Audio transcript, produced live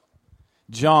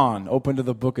John, open to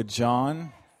the book of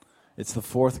John. It's the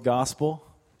fourth gospel.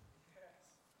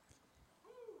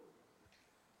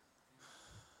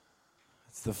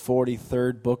 It's the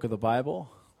 43rd book of the Bible.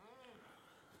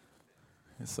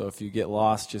 So if you get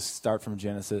lost, just start from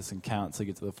Genesis and count till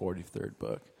you get to the 43rd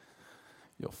book.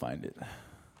 You'll find it.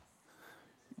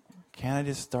 Can I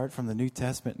just start from the New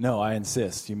Testament? No, I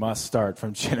insist. You must start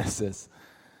from Genesis.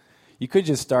 You could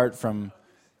just start from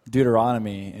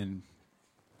Deuteronomy and...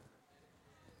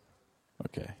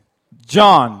 Okay.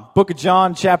 John, book of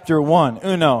John, chapter 1.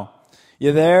 Uno.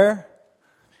 You there?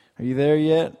 Are you there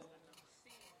yet?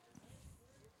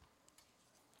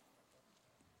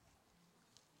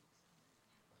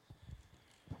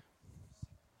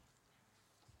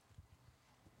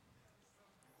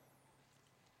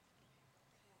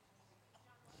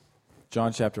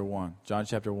 John chapter 1. John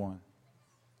chapter 1.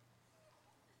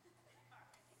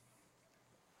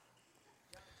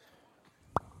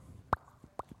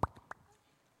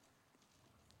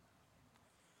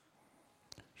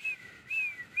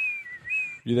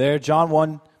 You there?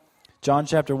 John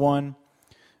chapter 1,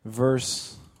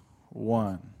 verse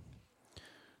 1.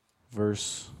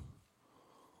 Verse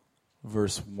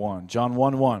 1. John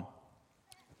 1:1.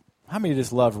 How many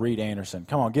just love Reed Anderson?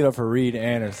 Come on, get up for Reed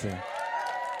Anderson.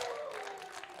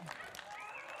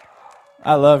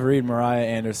 I love Reed and Mariah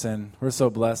Anderson. We're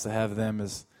so blessed to have them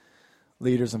as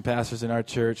leaders and pastors in our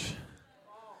church.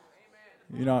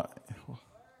 You know,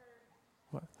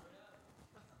 what?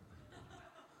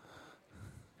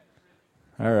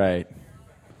 All right.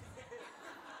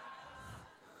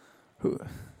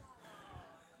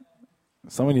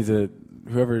 Somebody needs to,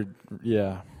 whoever,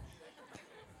 yeah.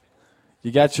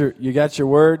 You got your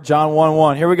word? John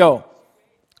 1:1. Here we go.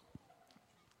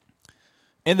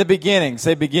 In the beginning,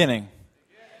 say beginning.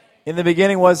 In the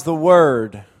beginning was the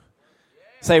Word.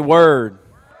 Say Word.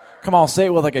 Come on, say it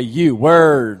with like a U.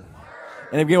 Word.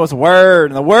 In the beginning was the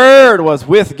Word, and the Word was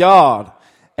with God,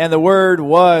 and the Word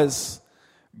was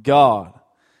God.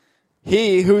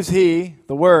 He, who's He?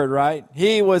 The Word, right?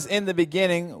 He was in the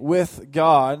beginning with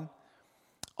God.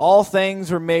 All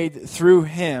things were made through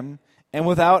Him, and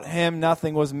without Him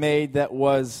nothing was made that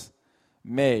was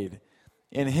made.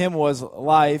 In Him was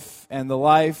life, and the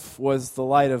life was the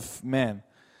light of men.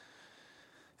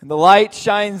 And the light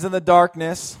shines in the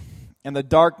darkness, and the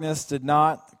darkness did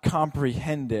not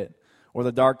comprehend it, or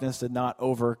the darkness did not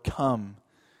overcome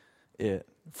it.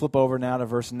 Flip over now to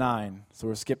verse 9. So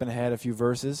we're skipping ahead a few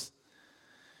verses.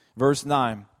 Verse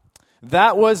 9.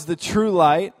 That was the true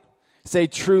light. Say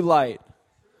true light.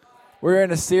 We're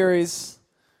in a series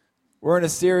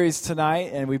tonight,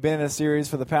 and we've been in a series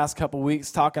for the past couple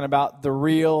weeks talking about the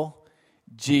real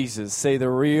Jesus. Say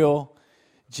the real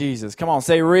Jesus. Come on,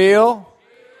 say real.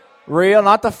 Real,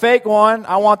 not the fake one.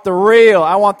 I want the real.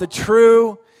 I want the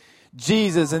true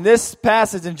Jesus. In this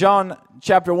passage in John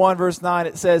chapter 1, verse 9,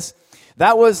 it says,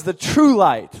 that was the true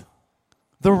light.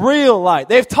 The real light.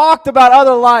 They've talked about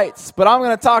other lights, but I'm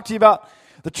going to talk to you about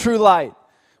the true light,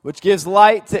 which gives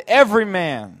light to every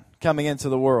man coming into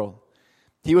the world.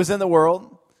 He was in the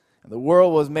world, and the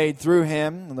world was made through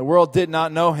Him, and the world did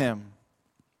not know Him.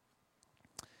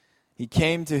 He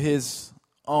came to His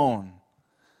own.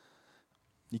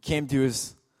 He came to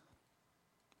His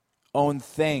own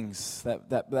things.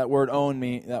 That word own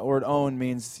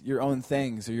means your own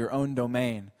things or your own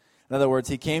domain. In other words,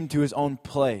 He came to His own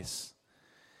place,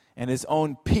 and His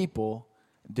own people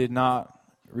did not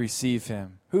receive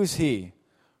Him. Who's He?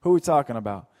 Who are we talking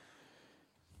about?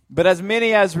 But as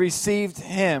many as received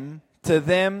Him, to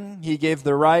them He gave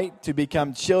the right to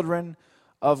become children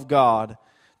of God,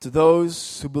 to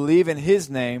those who believe in His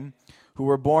name, who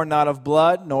were born not of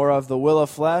blood, nor of the will of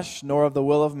flesh, nor of the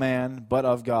will of man, but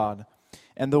of God.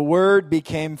 And the Word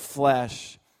became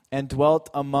flesh and dwelt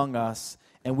among us,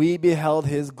 and we beheld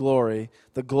His glory,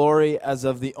 the glory as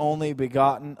of the only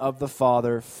begotten of the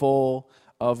Father, full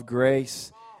of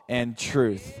grace and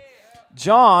truth.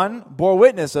 John bore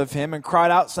witness of Him and cried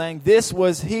out, saying, this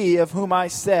was He of whom I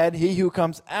said, He who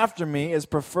comes after me is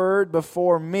preferred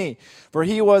before me, for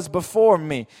He was before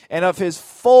me, and of His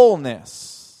fullness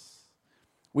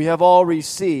we have all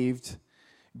received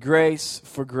grace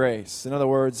for grace. In other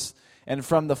words, and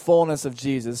from the fullness of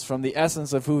Jesus, from the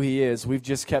essence of who He is, we've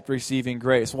just kept receiving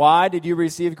grace. Why did you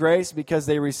receive grace? Because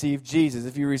they received Jesus.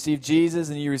 If you receive Jesus,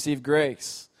 then you receive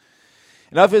grace.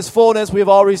 And of His fullness we have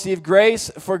all received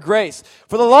grace for grace.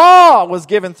 For the law was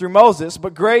given through Moses,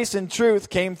 but grace and truth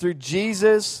came through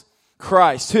Jesus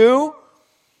Christ. Who?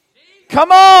 Jesus.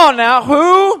 Come on now,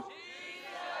 who? Jesus.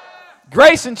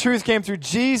 Grace and truth came through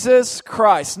Jesus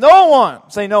Christ. No one,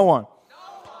 say no one,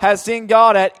 has seen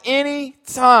God at any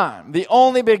time. The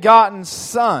only begotten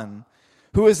Son,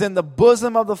 who is in the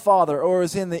bosom of the Father, or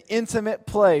is in the intimate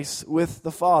place with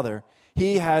the Father,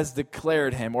 he has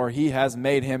declared him, or he has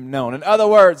made him known. In other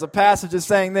words, the passage is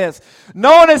saying this: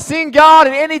 no one has seen God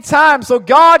at any time, so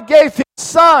God gave his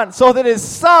Son so that his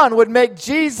Son would make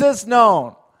Jesus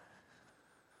known.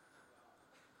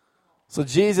 So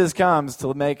Jesus comes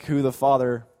to make who the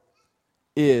Father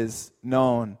is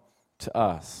known to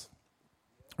us.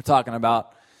 We're talking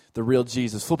about the real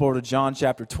Jesus. Flip over to John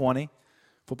chapter 20.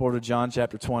 Flip over to John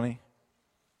chapter 20,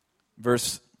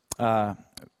 verse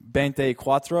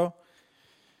 24.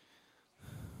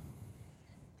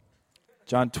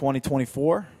 John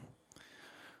 20:24.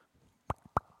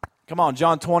 Come on,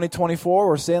 John 20:24.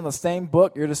 We're saying the same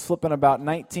book. You're just flipping about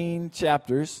 19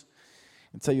 chapters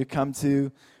until you come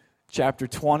to chapter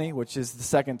 20, which is the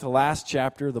second to last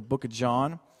chapter of the book of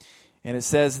John. And it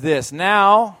says this: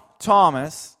 now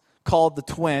Thomas, called the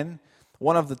twin,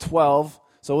 one of the 12,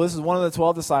 so this is one of the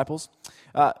 12 disciples,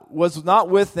 was not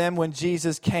with them when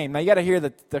Jesus came. Now you got to hear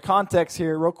the context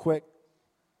here real quick.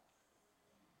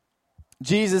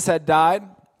 Jesus had died,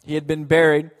 he had been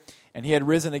buried, and he had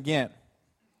risen again.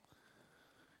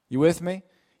 You with me?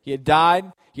 He had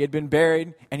died, he had been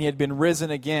buried, and he had been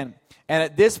risen again. And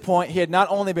at this point, he had not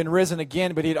only been risen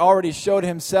again, but he had already showed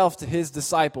himself to his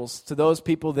disciples, to those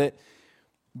people that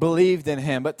believed in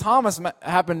him. But Thomas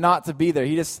happened not to be there.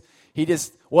 He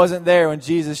just wasn't there when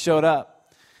Jesus showed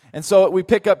up. And so we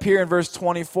pick up here in verse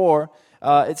 24.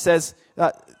 It says,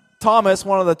 Thomas,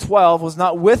 one of the 12, was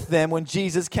not with them when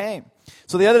Jesus came.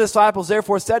 So the other disciples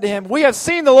therefore said to him, we have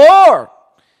seen the Lord.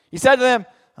 He said to them,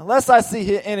 unless I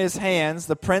see in his hands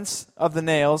the prints of the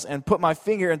nails, and put my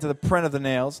finger into the print of the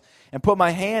nails, and put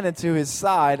my hand into his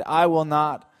side, I will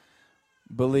not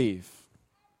believe.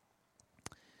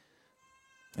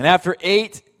 And after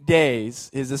 8 days,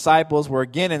 his disciples were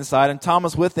again inside, and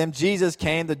Thomas with them. Jesus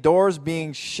came, the doors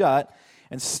being shut,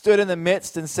 and stood in the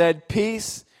midst and said,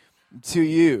 peace to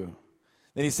you.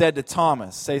 Then he said to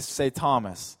Thomas, say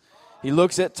Thomas. He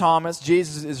looks at Thomas.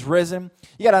 Jesus is risen.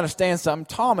 You got to understand something.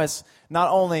 Thomas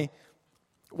not only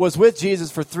was with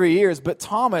Jesus for 3 years, but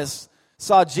Thomas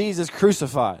saw Jesus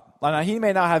crucified. Now, he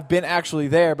may not have been actually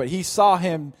there, but he saw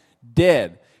him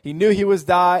dead. He knew he was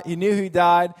died. He knew he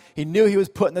died. He knew he was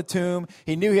put in the tomb.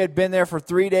 He knew he had been there for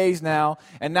 3 days now.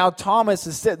 And now Thomas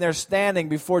is sitting there standing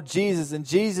before Jesus. And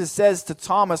Jesus says to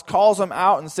Thomas, calls him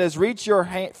out and says, reach your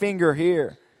finger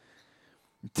here.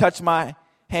 Touch my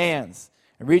hands.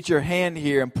 And reach your hand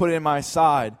here and put it in my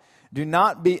side. Do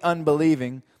not be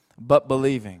unbelieving, but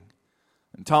believing.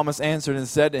 And Thomas answered and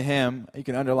said to him, you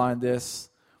can underline this,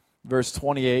 verse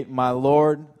 28, my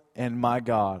Lord and my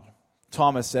God.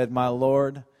 Thomas said, my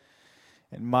Lord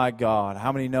and my God.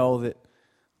 How many know that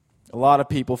a lot of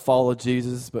people follow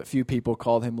Jesus, but few people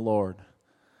called him Lord?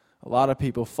 A lot of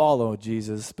people follow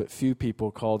Jesus, but few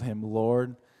people called him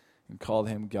Lord and called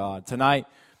him God. Tonight,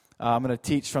 I'm going to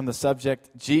teach from the subject,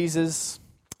 Jesus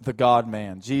the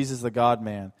God-man. Jesus the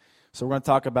God-man. So we're going to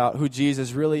talk about who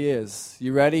Jesus really is.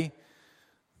 You ready?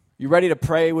 You ready to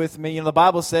pray with me? You know, the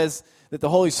Bible says that the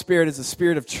Holy Spirit is the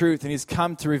Spirit of truth, and he's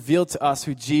come to reveal to us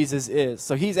who Jesus is.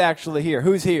 So he's actually here.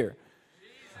 Who's here?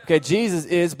 Okay, Jesus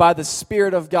is by the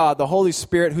Spirit of God, the Holy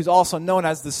Spirit, who's also known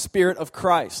as the Spirit of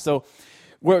Christ. So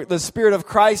where the Spirit of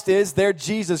Christ is, there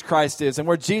Jesus Christ is. And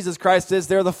where Jesus Christ is,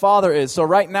 there the Father is. So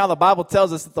right now, the Bible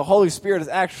tells us that the Holy Spirit is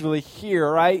actually here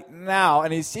right now.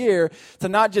 And he's here to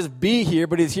not just be here,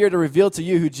 but he's here to reveal to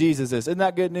you who Jesus is. Isn't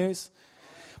that good news?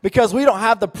 Because we don't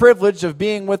have the privilege of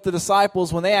being with the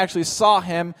disciples when they actually saw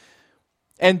him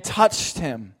and touched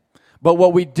him. But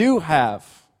what we do have,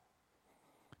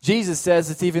 Jesus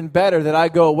says it's even better that I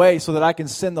go away so that I can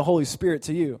send the Holy Spirit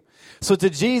to you. So to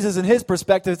Jesus, in his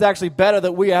perspective, it's actually better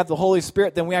that we have the Holy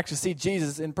Spirit than we actually see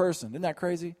Jesus in person. Isn't that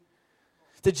crazy?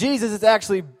 To Jesus, it's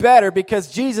actually better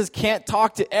because Jesus can't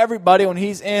talk to everybody when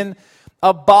he's in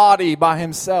a body by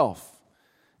himself.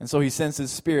 And so he sends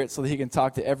his Spirit so that he can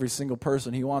talk to every single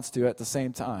person he wants to at the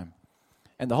same time.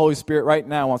 And the Holy Spirit right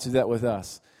now wants to do that with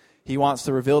us. He wants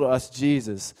to reveal to us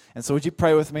Jesus. And so would you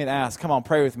pray with me and ask? Come on,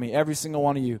 pray with me, every single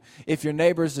one of you. If your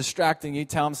neighbor is distracting you,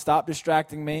 tell him, stop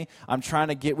distracting me. I'm trying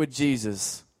to get with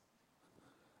Jesus.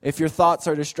 If your thoughts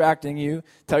are distracting you,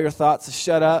 tell your thoughts to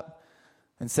shut up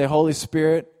and say, Holy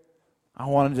Spirit, I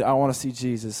want to see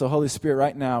Jesus. So Holy Spirit,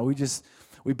 right now,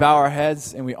 we bow our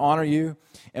heads and we honor you.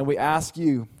 And we ask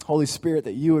you, Holy Spirit,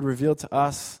 that you would reveal to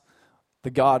us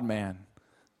the God-man.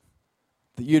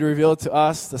 That you'd reveal to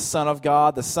us the Son of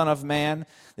God, the Son of Man.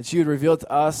 That you'd reveal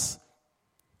to us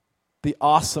the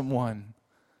awesome one.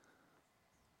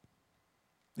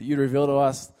 That you'd reveal to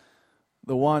us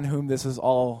the one whom this is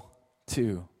all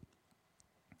to.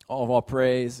 All of our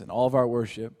praise and all of our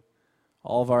worship,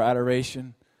 all of our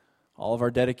adoration, all of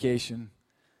our dedication,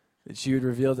 that you would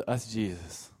reveal to us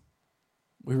Jesus.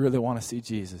 We really want to see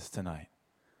Jesus tonight.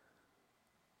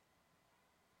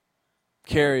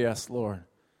 Carry us, Lord.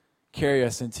 Carry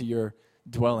us into your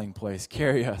dwelling place.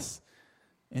 Carry us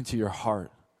into your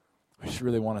heart. We just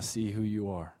really want to see who you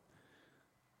are.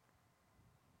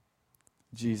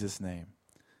 In Jesus' name.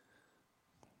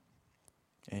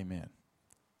 Amen.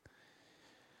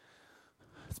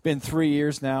 It's been 3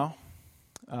 years now.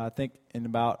 I think in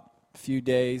about a few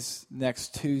days,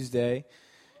 next Tuesday,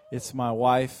 it's my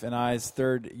wife and I's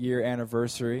 3rd year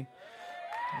anniversary.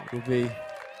 We'll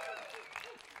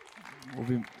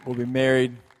be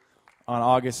married on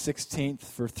August 16th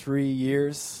for 3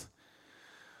 years.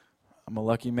 I'm a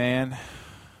lucky man.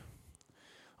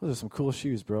 Those are some cool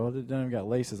shoes, bro. They don't even got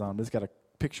laces on them. It's got a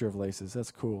picture of laces.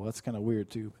 That's cool. That's kind of weird,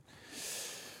 too.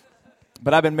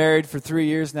 But I've been married for 3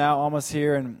 years now, almost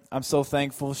here, and I'm so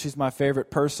thankful. She's my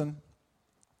favorite person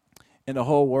in the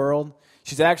whole world.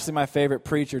 She's actually my favorite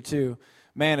preacher, too.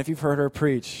 Man, if you've heard her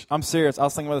preach, I'm serious. I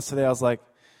was thinking about this today. I was like,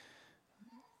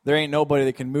 there ain't nobody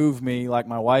that can move me like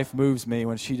my wife moves me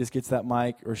when she just gets that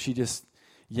mic, or she just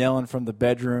yelling from the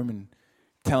bedroom and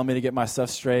telling me to get my stuff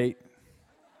straight.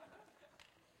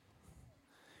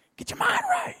 Get your mind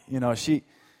right. You know,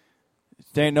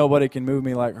 there ain't nobody can move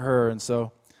me like her. And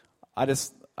so I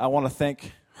want to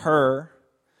thank her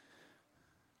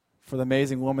for the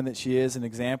amazing woman that she is, an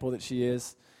example that she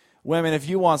is. Women, if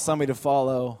you want somebody to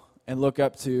follow and look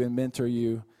up to and mentor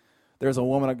you, there's a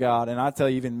woman of God. And I tell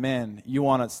you, even men, you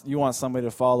want somebody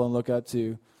to follow and look up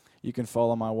to, you can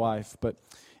follow my wife. But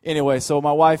anyway, so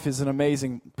my wife is an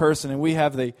amazing person, and we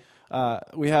have an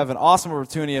awesome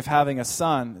opportunity of having a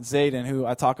son, Zayden, who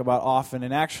I talk about often.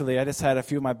 And actually, I just had a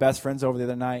few of my best friends over the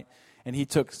other night, and he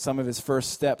took some of his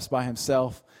first steps by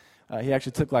himself. He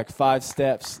actually took like 5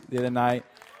 steps the other night,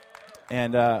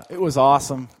 and it was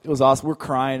awesome. It was awesome. We're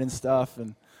crying and stuff,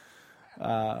 and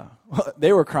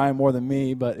they were crying more than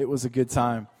me, but it was a good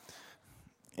time.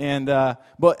 And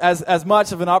but as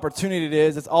much of an opportunity it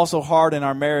is, it's also hard in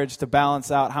our marriage to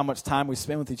balance out how much time we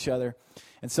spend with each other.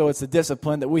 And so it's a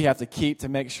discipline that we have to keep to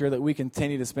make sure that we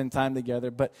continue to spend time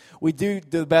together. But we do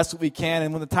the best that we can.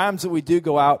 And when the times that we do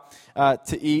go out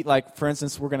to eat, like, for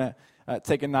instance, we're going to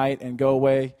take a night and go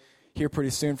away here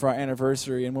pretty soon for our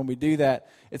anniversary. And when we do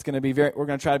that, we're going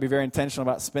to try to be very intentional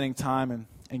about spending time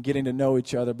and getting to know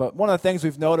each other. But one of the things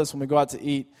we've noticed when we go out to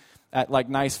eat at, like,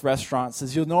 nice restaurants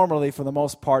is you'll normally, for the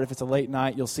most part, if it's a late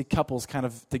night, you'll see couples kind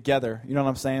of together. You know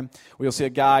what I'm saying? Where you'll see a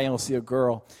guy and you'll see a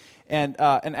girl. And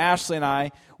Ashley and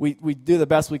I, we do the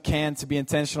best we can to be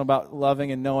intentional about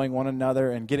loving and knowing one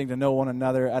another and getting to know one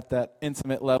another at that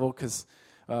intimate level, because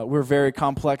we're very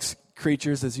complex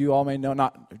creatures, as you all may know.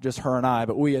 Not just her and I,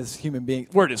 but we as human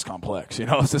beings, we're just complex. You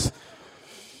know, it's just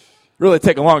really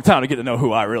take a long time to get to know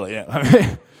who I really am. I mean,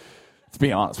 let's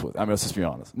just be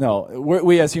honest. No,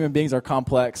 we as human beings are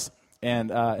complex,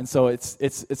 and so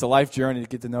it's a life journey to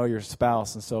get to know your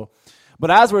spouse, and so. But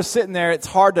as we're sitting there, it's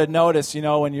hard to notice, you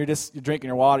know, when you're drinking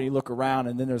your water, you look around,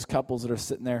 and then there's couples that are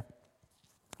sitting there,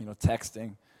 you know,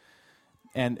 texting.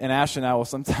 And Ashley and I will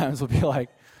sometimes be like,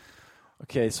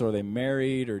 okay, so are they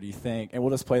married, or do you think? And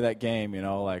we'll just play that game, you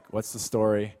know, like, what's the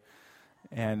story?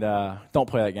 And don't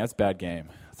play that game. That's a bad game.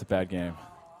 It's a bad game.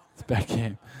 It's a bad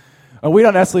game. And we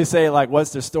don't necessarily say, like,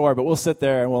 what's their story, but we'll sit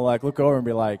there and we'll, like, look over and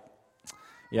be like,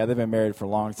 yeah, they've been married for a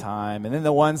long time. And then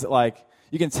the ones that, like,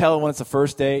 you can tell when it's a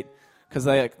first date, because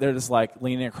they're just, like,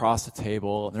 leaning across the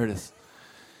table, and they're just,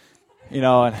 you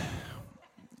know,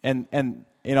 and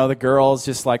you know, the girl's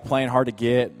just, like, playing hard to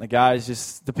get. And the guy's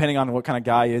just, depending on what kind of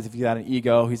guy he is, if he's got an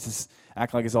ego, he's just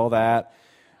acting like he's all that.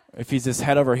 If he's just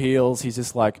head over heels, he's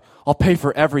just like, I'll pay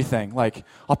for everything. Like,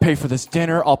 I'll pay for this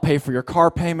dinner. I'll pay for your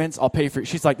car payments. I'll pay for.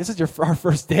 She's like, this is our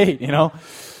first date, you know.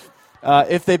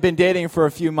 If they've been dating for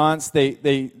a few months,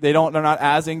 they're not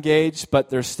as engaged, but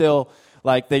they're still.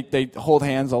 Like, they hold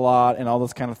hands a lot and all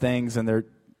those kind of things, and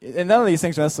none of these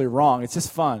things are necessarily wrong. It's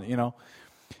just fun, you know.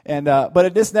 And but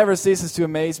it just never ceases to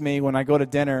amaze me when I go to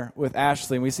dinner with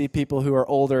Ashley and we see people who are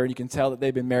older, and you can tell that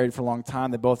they've been married for a long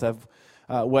time. They both have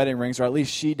wedding rings, or at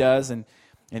least she does, and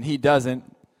he doesn't.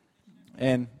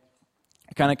 And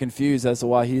I'm kind of confused as to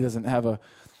why he doesn't have a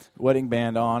wedding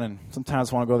band on. And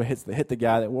sometimes I want to go to hit the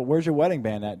guy that, well, where's your wedding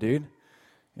band at, dude?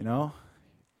 You know,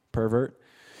 pervert.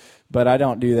 But I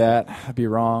don't do that. I'd be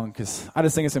wrong, because I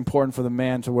just think it's important for the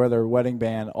man to wear their wedding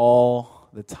band all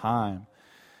the time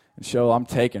and show I'm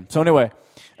taken. So anyway,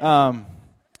 Ash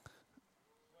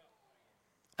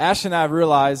and I have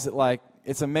realized that, like,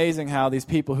 it's amazing how these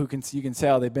people you can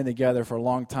tell they've been together for a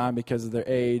long time because of their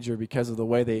age or because of the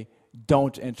way they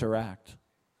don't interact.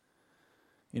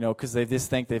 because they just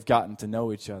think they've gotten to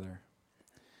know each other.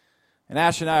 And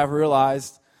Ash and I have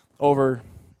realized over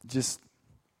just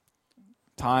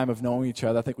time of knowing each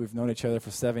other, I think we've known each other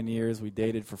for 7 years. We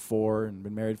dated for 4 and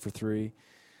been married for 3.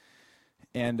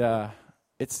 And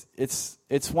it's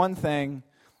one thing.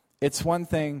 It's one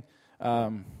thing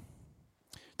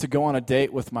to go on a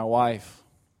date with my wife.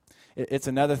 It's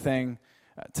another thing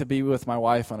to be with my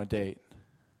wife on a date.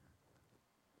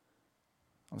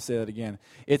 I'll say that again.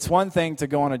 It's one thing to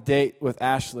go on a date with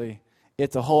Ashley.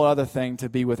 It's a whole other thing to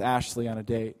be with Ashley on a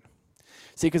date.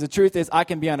 See, because the truth is, I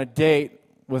can be on a date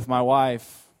with my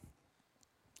wife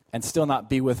and still not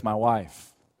be with my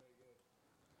wife.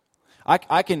 I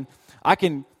can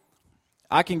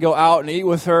go out and eat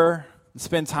with her, and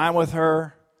spend time with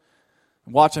her,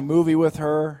 and watch a movie with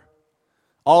her,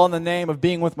 all in the name of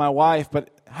being with my wife. But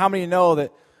how many know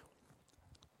that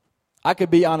I could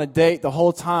be on a date the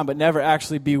whole time but never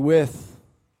actually be with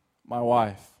my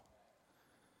wife?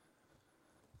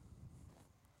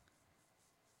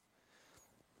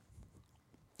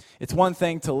 It's one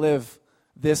thing to live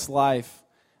this life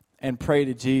and pray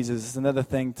to Jesus. It's another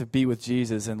thing to be with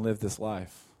Jesus and live this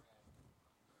life.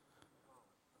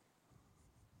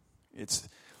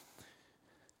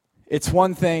 It's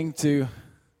one thing to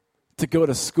go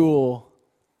to school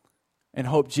and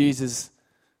hope Jesus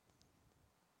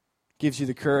gives you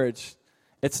the courage.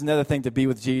 It's another thing to be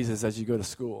with Jesus as you go to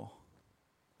school.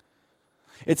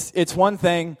 It's one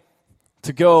thing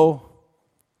to go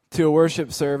to a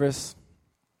worship service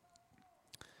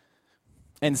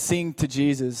and sing to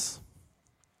Jesus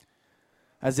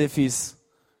as if he's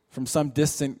from some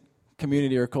distant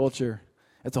community or culture.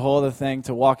 It's a whole other thing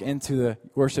to walk into the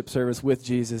worship service with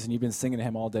Jesus and you've been singing to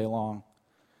him all day long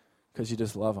because you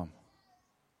just love him.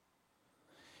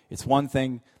 It's one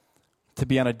thing to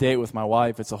be on a date with my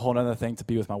wife. It's a whole other thing to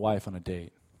be with my wife on a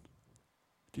date.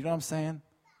 Do you know what I'm saying?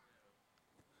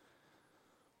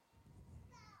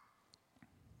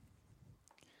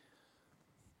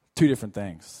 Two different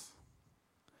things.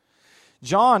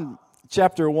 John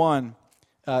chapter 1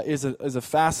 is a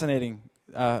fascinating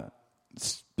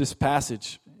this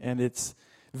passage, and it's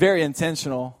very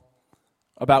intentional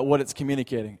about what it's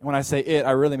communicating. When I say it,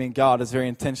 I really mean God is very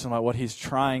intentional about what he's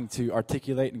trying to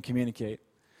articulate and communicate.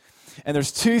 And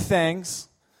there's two things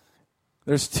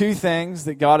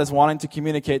that God is wanting to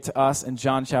communicate to us in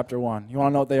John chapter 1. You want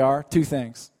to know what they are? Two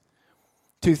things.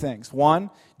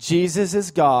 One, Jesus is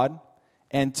God,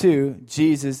 and two,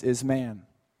 Jesus is man.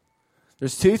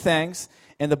 There's two things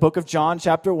in the book of John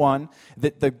chapter 1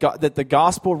 that the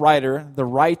gospel writer, the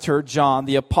writer John,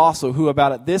 the apostle, who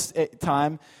about at this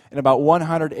time in about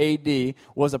 100 AD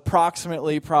was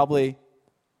approximately probably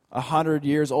 100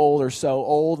 years old or so,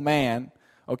 old man,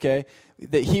 okay,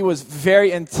 that he was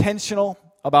very intentional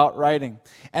about writing.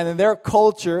 And in their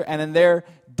culture and in their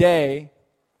day,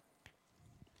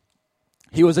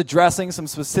 he was addressing some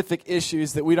specific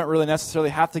issues that we don't really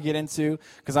necessarily have to get into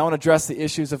because I want to address the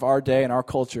issues of our day and our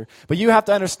culture. But you have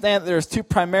to understand that there's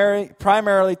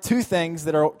primarily two things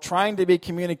that are trying to be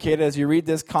communicated as you read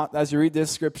this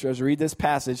scripture, as you read this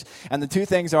passage. And the two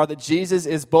things are that Jesus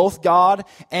is both God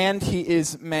and he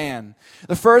is man.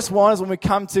 The first one is when we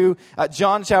come to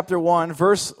John chapter 1,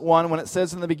 verse 1, when it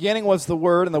says, "In the beginning was the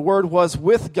Word, and the Word was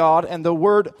with God, and the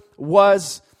Word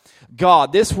was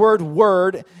God." This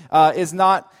word is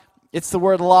not, it's the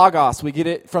word logos. We get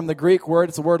it from the Greek word,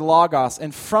 it's the word logos.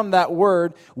 And from that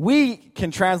word, we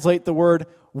can translate the word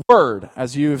word,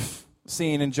 as you've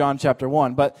seen in John chapter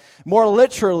 1. But more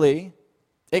literally,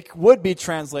 it would be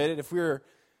translated, if we were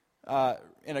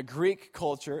in a Greek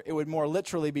culture, it would more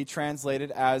literally be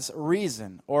translated as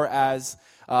reason or as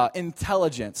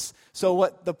intelligence. So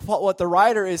what the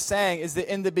writer is saying is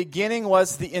that in the beginning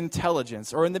was the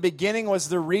intelligence, or in the beginning was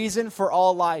the reason for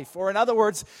all life. Or in other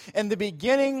words, in the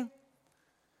beginning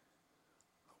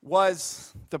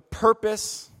was the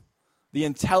purpose, the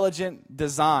intelligent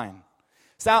design.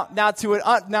 So now to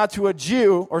a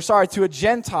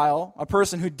Gentile, a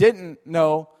person who didn't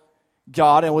know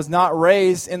God and was not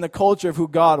raised in the culture of who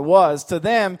God was, to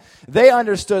them, they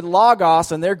understood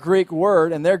logos and their Greek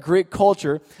word and their Greek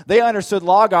culture. They understood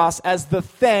logos as the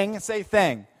thing. Say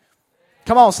thing.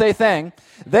 Come on, say thing.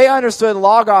 They understood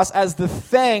logos as the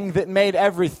thing that made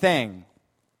everything.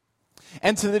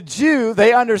 And to the Jew,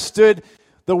 they understood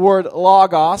the word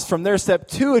logos from their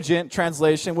Septuagint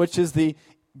translation, which is the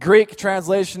Greek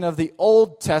translation of the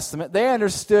Old Testament. They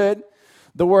understood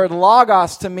the word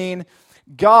logos to mean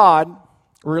God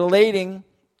relating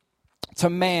to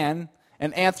man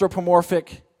in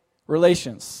anthropomorphic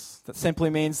relations. That simply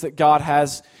means that God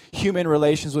has human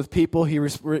relations with people. He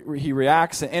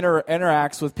reacts and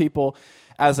interacts with people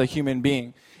as a human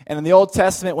being. And in the Old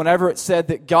Testament, whenever it said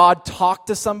that God talked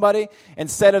to somebody,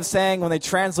 instead of saying, when they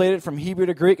translate it from Hebrew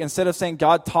to Greek, instead of saying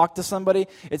God talked to somebody,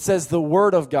 it says the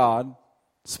Word of God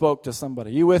spoke to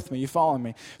somebody. You with me? You following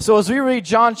me? So as we read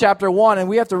John chapter 1, and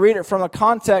we have to read it from a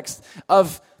context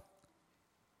of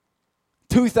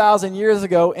 2,000 years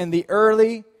ago in the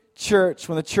early church,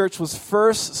 when the church was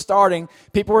first starting,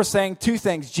 people were saying two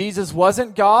things. Jesus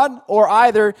wasn't God, or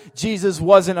either Jesus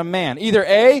wasn't a man. Either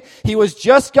A, he was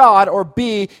just God, or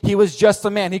B, he was just a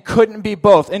man. He couldn't be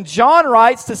both. And John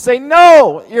writes to say,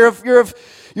 no,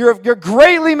 you're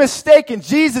greatly mistaken.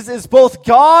 Jesus is both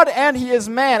God and he is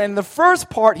man. In the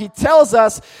first part, he tells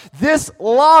us this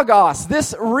logos,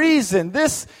 this reason,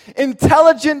 this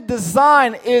intelligent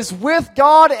design is with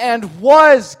God and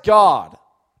was God.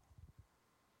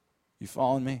 You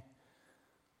following me?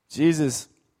 Jesus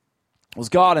was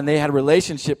God, and they had a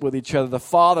relationship with each other. The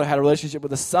Father had a relationship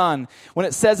with the Son. When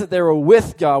it says that they were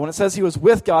with God, when it says he was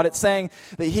with God, it's saying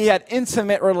that he had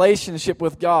intimate relationship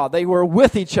with God. They were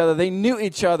with each other. They knew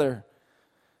each other.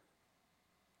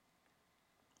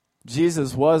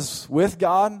 Jesus was with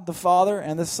God, the Father,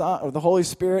 and the Son, or the Holy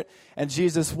Spirit, and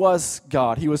Jesus was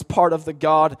God. He was part of the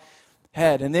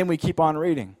Godhead. And then we keep on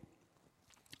reading.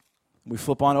 We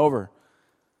flip on over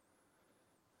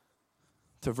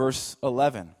to verse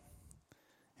 11.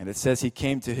 And it says he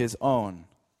came to his own,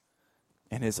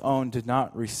 and his own did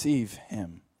not receive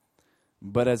him.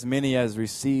 But as many as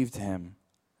received him,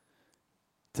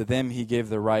 to them he gave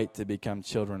the right to become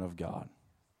children of God.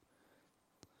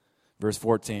 Verse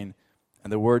 14,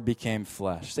 and the Word became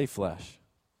flesh. Say flesh.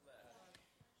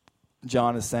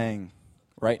 John is saying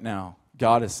right now,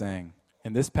 God is saying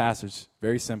in this passage,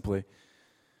 very simply,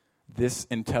 this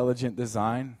intelligent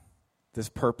design, this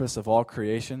purpose of all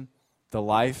creation, the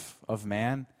life of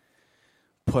man,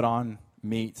 put on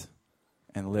meat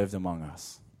and lived among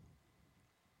us.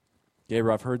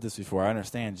 Gabriel, I've heard this before. I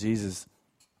understand Jesus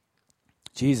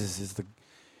is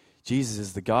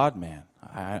the God-man.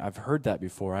 I've heard that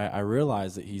before. I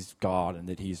realize that he's God and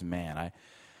that he's man.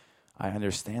 I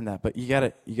understand that. But you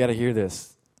gotta hear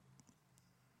this.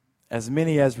 As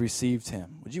many as received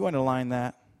him. Would you underline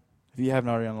that? If you haven't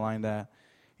already underlined that.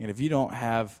 And if you don't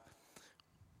have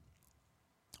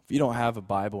a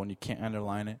Bible and you can't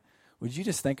underline it, would you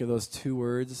just think of those two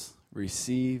words?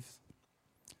 Receive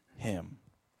him.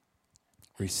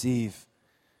 Receive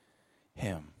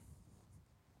him.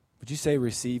 Would you say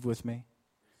receive with me?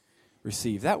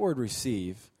 Receive. That word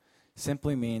receive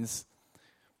simply means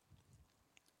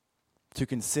to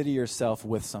consider yourself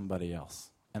with somebody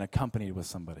else and accompanied with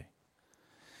somebody.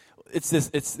 It's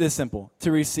this simple.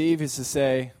 To receive is to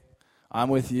say, I'm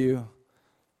with you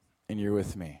and you're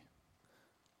with me.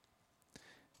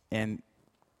 And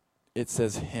it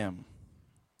says him.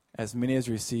 As many as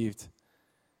received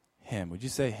him. Would you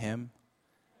say him?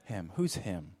 Him. Who's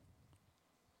him?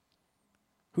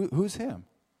 Who's him?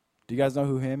 Do you guys know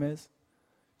who him is?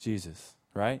 Jesus,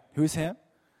 right? Who's him?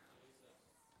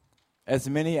 As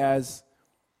many as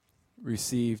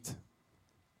received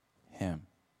him.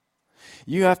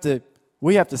 We have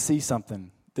to see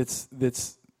something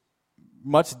that's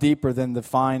much deeper than the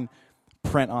fine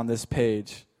print on this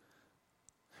page.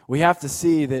 We have to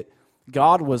see that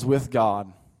God was with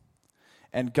God,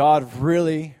 and God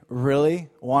really, really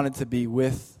wanted to be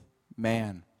with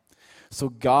man. So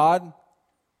God,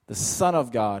 the Son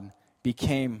of God,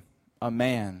 became a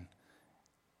man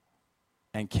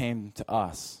and came to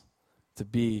us to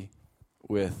be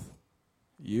with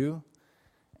you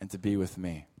and to be with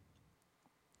me.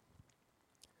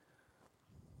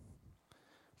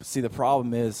 But see, the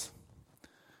problem is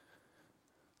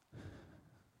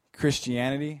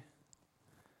Christianity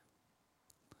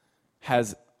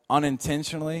has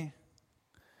unintentionally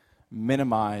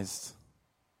minimized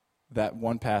that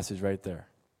one passage right there.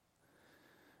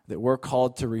 That we're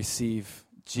called to receive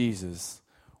Jesus.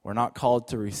 We're not called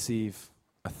to receive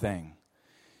a thing.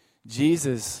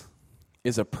 Jesus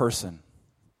is a person.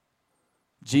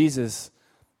 Jesus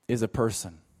is a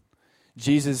person.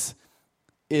 Jesus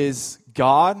is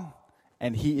God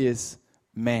and he is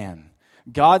man.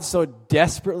 God so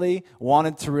desperately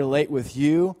wanted to relate with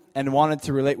you and wanted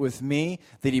to relate with me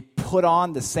that he put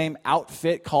on the same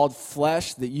outfit called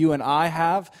flesh that you and I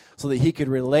have so that he could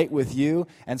relate with you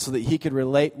and so that he could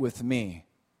relate with me.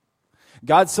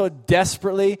 God so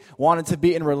desperately wanted to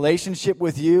be in relationship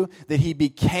with you that he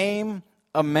became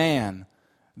a man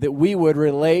that we would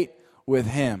relate with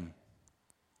him.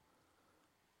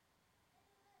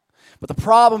 But the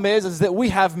problem is that we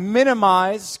have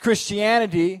minimized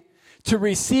Christianity to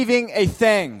receiving a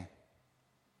thing.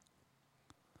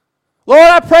 Lord,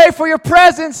 I pray for your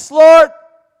presence, Lord.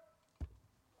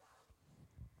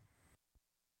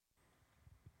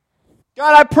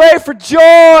 God, I pray for joy.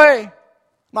 I'm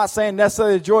not saying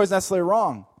necessarily joy is necessarily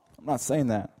wrong. I'm not saying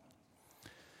that.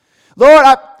 Lord,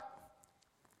 I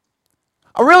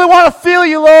really want to feel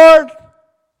you, Lord.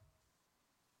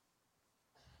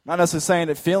 Not necessarily saying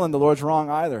that feeling the Lord's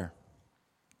wrong either.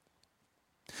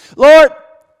 Lord,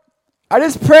 I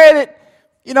just pray that,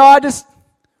 I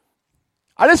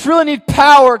just really need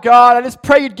power, God. I just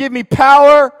pray you'd give me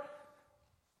power.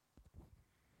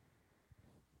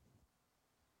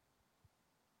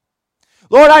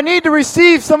 Lord, I need to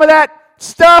receive some of that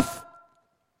stuff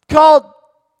called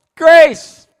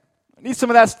grace. I need some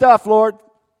of that stuff, Lord.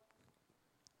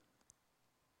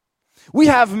 We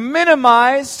have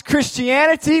minimized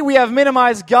Christianity. We have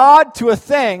minimized God to a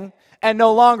thing and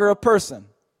no longer a person.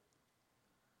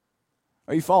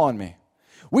 Are you following me?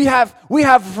 We have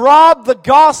robbed the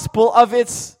gospel of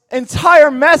its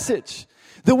entire message.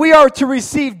 That we are to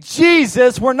receive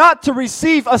Jesus. We're not to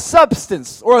receive a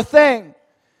substance or a thing.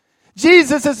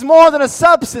 Jesus is more than a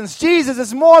substance. Jesus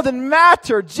is more than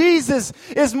matter. Jesus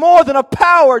is more than a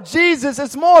power. Jesus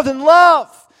is more than love.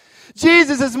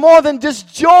 Jesus is more than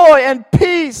just joy and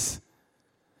peace.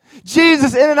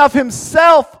 Jesus in and of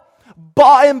himself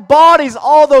embodies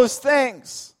all those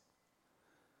things.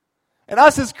 And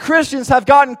us as Christians have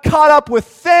gotten caught up with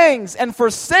things and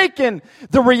forsaken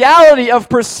the reality of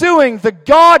pursuing the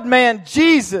God-man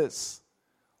Jesus.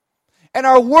 And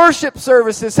our worship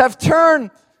services have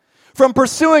turned from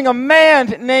pursuing a man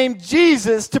named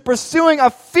Jesus to pursuing a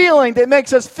feeling that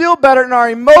makes us feel better in our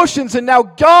emotions. And now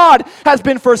God has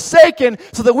been forsaken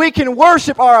so that we can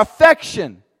worship our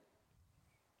affection.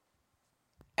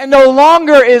 And no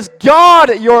longer is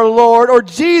God your Lord or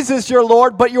Jesus your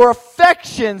Lord, but your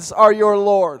affections are your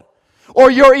Lord. Or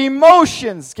your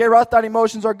emotions. Okay, I thought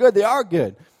emotions are good. They are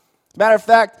good. Matter of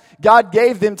fact, God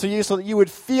gave them to you so that you would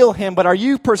feel Him. But are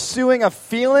you pursuing a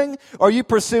feeling or are you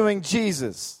pursuing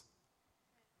Jesus?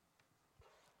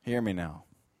 Hear me now.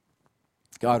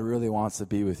 God really wants to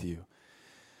be with you.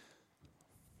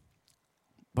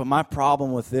 But my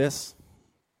problem with this,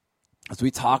 as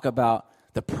we talk about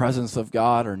the presence of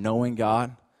God or knowing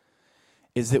God,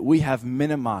 is that we have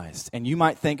minimized. And you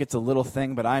might think it's a little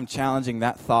thing, but I'm challenging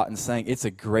that thought and saying it's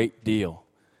a great deal.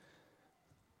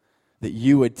 That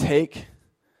you would take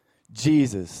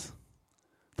Jesus,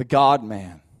 the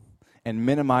God-man, and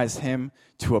minimize Him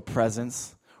to a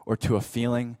presence or to a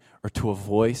feeling or to a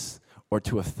voice or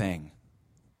to a thing.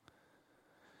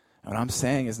 And what I'm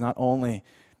saying is not only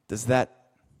does that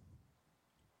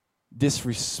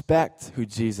disrespect who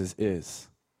Jesus is,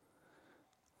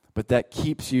 but that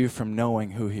keeps you from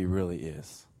knowing who He really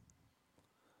is.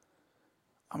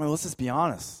 I mean, let's just be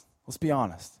honest. Let's be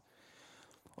honest.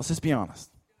 Let's just be honest.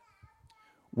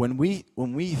 When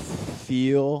we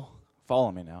feel,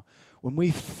 follow me now, when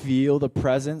we feel the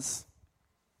presence,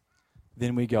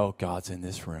 then we go, God's in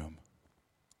this room.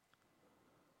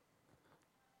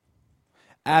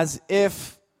 As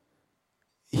if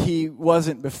He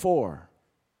wasn't before.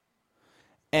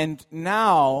 And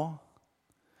now,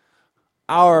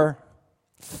 our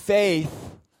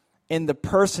faith in the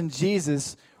person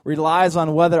Jesus relies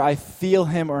on whether I feel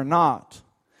Him or not.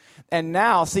 And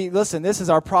now, see, listen, this is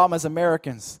our problem as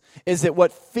Americans, is that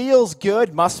what feels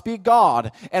good must be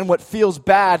God, and what feels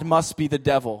bad must be the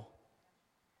devil.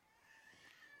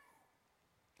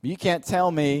 You can't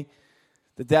tell me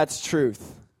that that's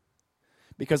truth,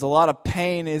 because a lot of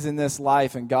pain is in this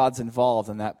life, and God's involved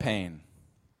in that pain.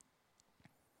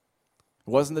 It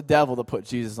wasn't the devil that put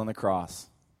Jesus on the cross.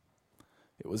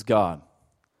 It was God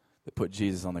that put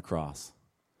Jesus on the cross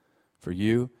for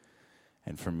you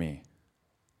and for me.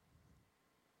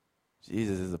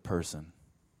 Jesus is a person.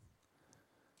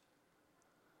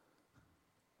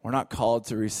 We're not called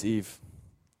to receive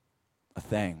a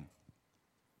thing.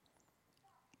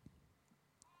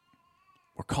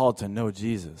 We're called to know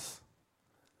Jesus.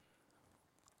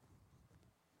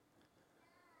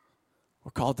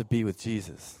 We're called to be with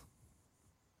Jesus.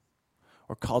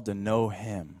 We're called to know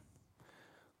Him.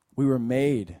 We were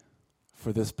made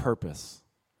for this purpose.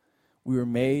 We were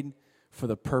made for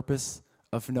the purpose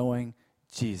of knowing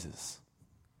Jesus.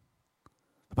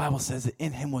 The Bible says that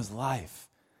in Him was life,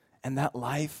 and that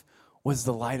life was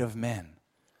the light of men.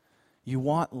 You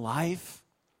want life?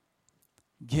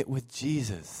 Get with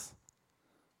Jesus.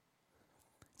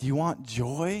 Do you want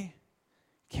joy?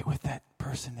 Get with that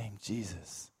person named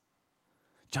Jesus.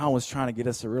 John was trying to get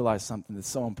us to realize something that's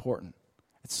so important.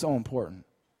 It's so important.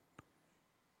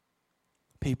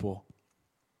 People,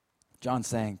 John's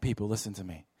saying, people, listen to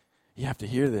me. You have to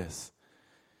hear this.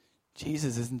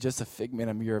 Jesus isn't just a figment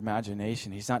of your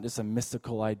imagination. He's not just a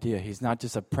mystical idea. He's not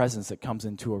just a presence that comes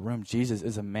into a room. Jesus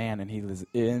is a man, and he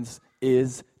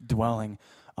is dwelling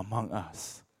among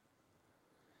us.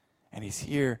 And he's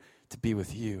here to be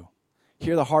with you.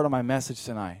 Hear the heart of my message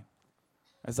tonight.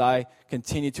 As I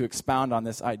continue to expound on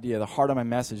this idea, the heart of my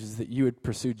message is that you would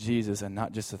pursue Jesus and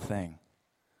not just a thing.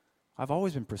 I've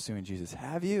always been pursuing Jesus.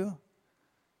 Have you?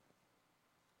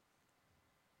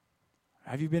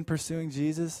 Have you been pursuing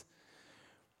Jesus?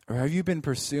 Or have you been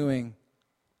pursuing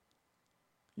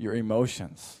your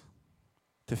emotions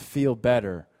to feel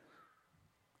better?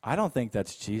 I don't think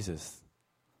that's Jesus.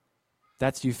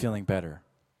 That's you feeling better.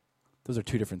 Those are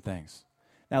two different things.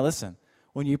 Now listen,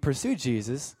 when you pursue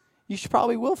Jesus, you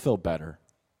probably will feel better.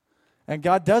 And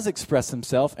God does express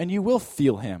himself, and you will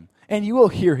feel him, and you will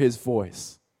hear his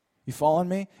voice. You following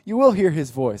me? You will hear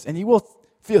his voice, and you will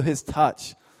feel his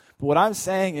touch. But what I'm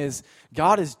saying is,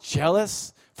 God is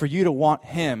jealous for you to want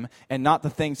him and not the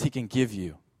things he can give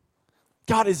you.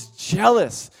 God is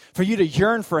jealous for you to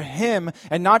yearn for him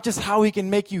and not just how he can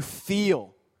make you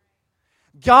feel.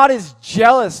 God is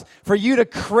jealous for you to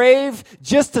crave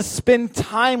just to spend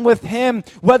time with him,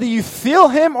 whether you feel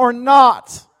him or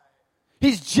not.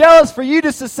 He's jealous for you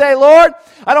just to say, Lord,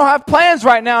 I don't have plans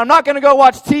right now. I'm not going to go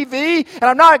watch TV, and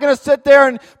I'm not going to sit there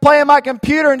and play on my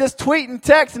computer and just tweet and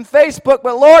text and Facebook.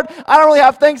 But Lord, I don't really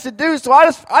have things to do, so I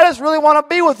just really want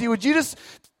to be with you. Would you just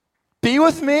be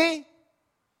with me?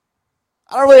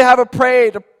 I don't really have a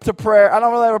prayer to prayer. I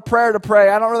don't really have a prayer to pray.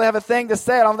 I don't really have a thing to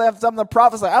say. I don't really have something to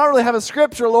prophesy. I don't really have a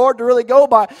scripture, Lord, to really go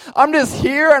by. I'm just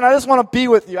here, and I just want to be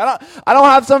with you. I don't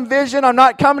have some vision. I'm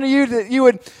not coming to you that you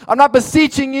would. I'm not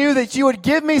beseeching you that you would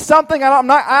give me something. I'm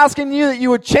not asking you that you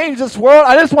would change this world.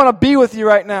 I just want to be with you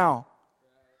right now.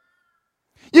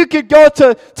 You could go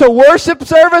to worship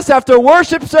service after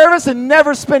worship service and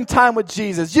never spend time with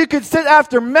Jesus. You could sit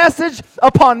after message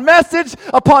upon message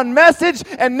upon message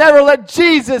and never let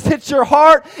Jesus hit your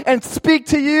heart and speak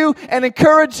to you and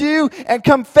encourage you and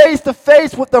come face to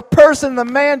face with the person, the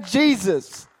man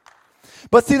Jesus.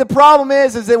 But see, the problem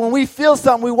is that when we feel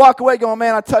something, we walk away going,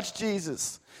 man, I touched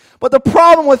Jesus. But the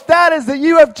problem with that is that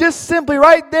you have just simply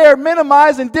right there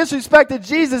minimized and disrespected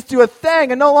Jesus to a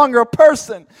thing and no longer a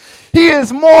person. He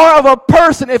is more of a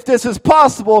person, if this is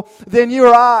possible, than you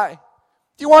or I.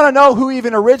 Do you want to know who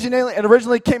even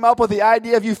originally came up with the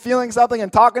idea of you feeling something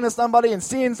and talking to somebody and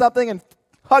seeing something and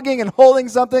hugging and holding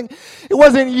something? It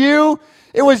wasn't you.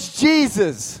 It was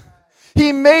Jesus.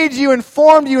 He made you and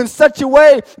formed you in such a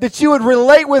way that you would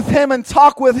relate with him and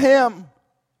talk with him.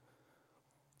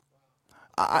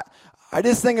 I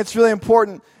just think it's really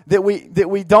important that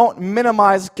we don't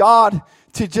minimize God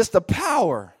to just a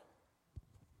power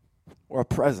or a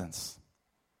presence.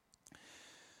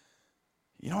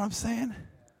 You know what I'm saying?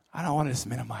 I don't want to just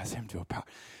minimize him to a power.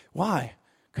 Why?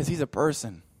 Because he's a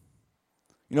person.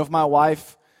 You know, if my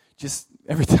wife just,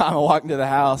 every time I walk into the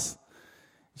house,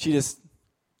 she just,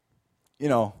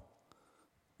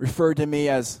 referred to me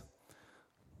as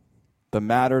the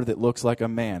matter that looks like a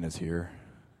man is here.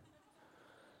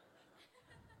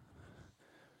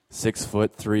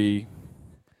 6'3"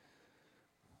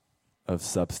 of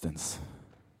substance.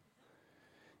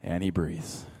 And he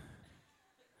breathes.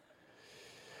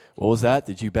 What was that?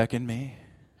 Did you beckon me?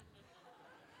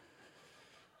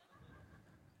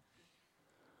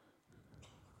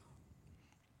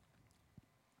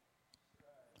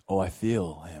 Oh, I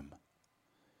feel him.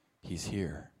 He's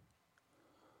here.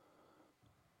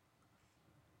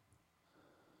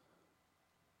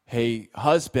 Hey,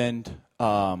 husband,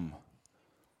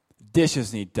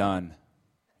 dishes need done.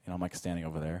 I'm like standing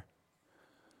over there.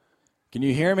 Can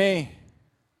you hear me?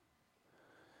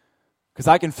 Because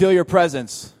I can feel your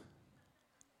presence.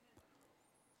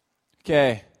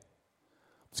 Okay.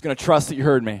 I'm just going to trust that you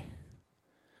heard me. Wouldn't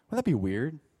that be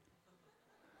weird?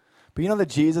 But you know that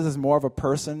Jesus is more of a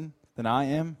person than I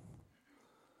am?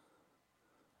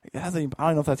 I don't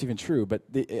know if that's even true, but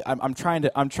I'm trying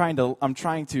to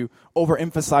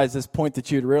overemphasize this point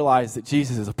that you'd realize that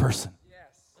Jesus is a person. Yes.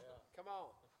 Come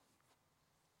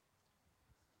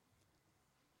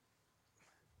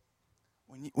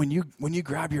on. When you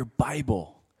grab your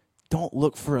Bible, don't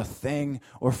look for a thing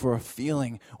or for a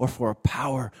feeling or for a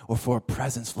power or for a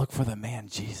presence. Look for the man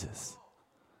Jesus.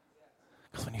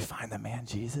 Because when you find the man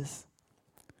Jesus,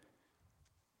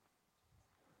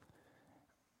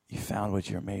 you found what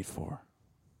you're made for.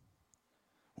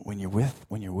 When you're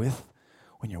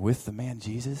with the man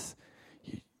Jesus,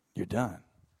 you're done.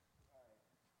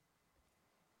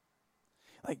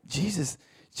 Like Jesus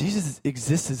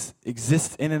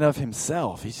exists in and of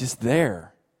himself. He's just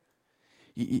there.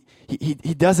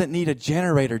 He doesn't need a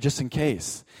generator just in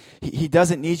case. He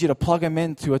doesn't need you to plug him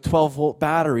into a 12-volt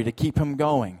battery to keep him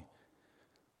going.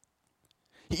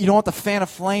 You don't want the fan of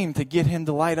flame to get him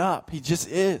to light up. He just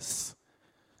is.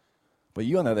 But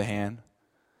you, on the other hand,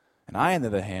 and I, on the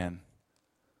other hand,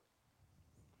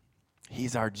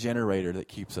 he's our generator that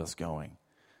keeps us going.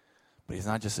 But he's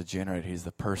not just a generator. He's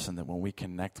the person that when we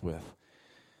connect with,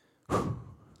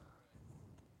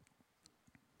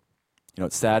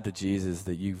 it's sad to Jesus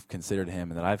that you've considered him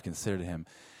and that I've considered him,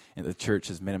 and the church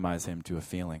has minimized him to a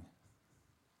feeling.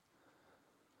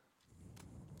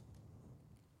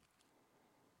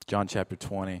 John chapter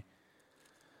 20.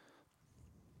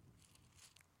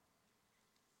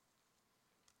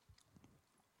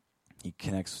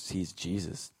 Sees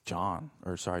Jesus.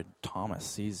 Thomas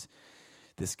sees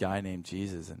this guy named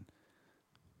Jesus, and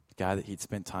the guy that he'd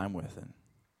spent time with and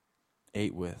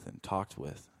ate with and talked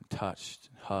with and touched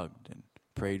and hugged and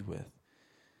prayed with.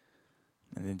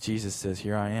 And then Jesus says,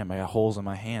 here I am. I got holes in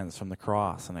my hands from the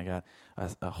cross, and I got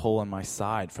a hole in my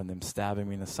side from them stabbing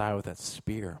me in the side with that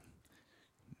spear.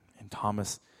 And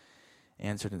Thomas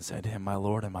answered and said to him, my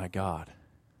Lord and my God.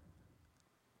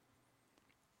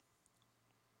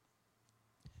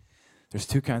 There's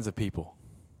two kinds of people.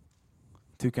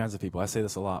 Two kinds of people. I say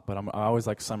this a lot, but I always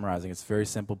like summarizing. It's very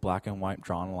simple, black and white,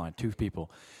 drawn a line. Two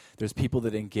people. There's people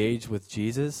that engage with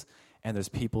Jesus, and there's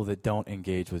people that don't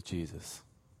engage with Jesus.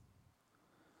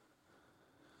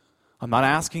 I'm not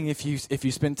asking if you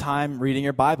spend time reading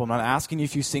your Bible. I'm not asking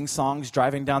if you sing songs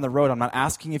driving down the road. I'm not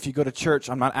asking if you go to church.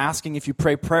 I'm not asking if you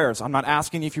pray prayers. I'm not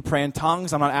asking if you pray in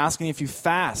tongues. I'm not asking if you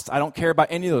fast. I don't care about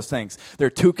any of those things. There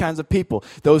are two kinds of people.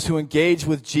 Those who engage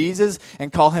with Jesus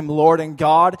and call him Lord and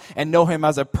God and know him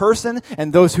as a person,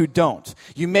 and those who don't.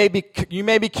 You may be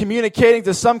communicating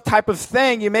to some type of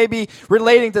thing. You may be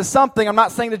relating to something. I'm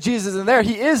not saying that Jesus isn't there.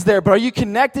 He is there. But are you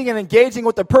connecting and engaging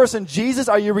with the person Jesus?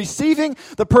 Are you receiving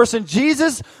the person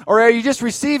Jesus, or are you just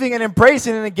receiving and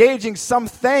embracing and engaging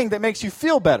something that makes you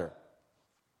feel better?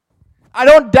 I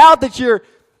don't doubt that you're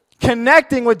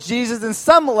connecting with Jesus in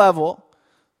some level.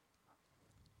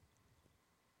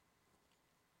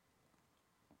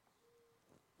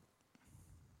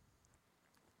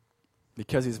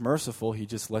 Because he's merciful, he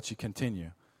just lets you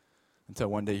continue until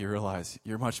one day you realize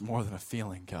you're much more than a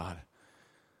feeling, God.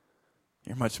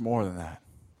 You're much more than that.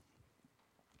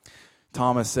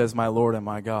 Thomas says, my Lord and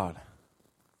my God.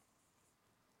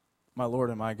 My Lord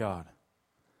and my God.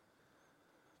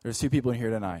 There's two people in here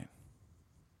tonight.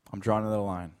 I'm drawing another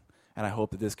line. And I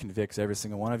hope that this convicts every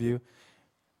single one of you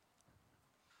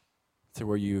to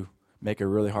where you make a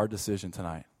really hard decision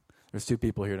tonight. There's two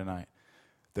people here tonight.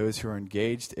 Those who are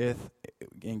engaged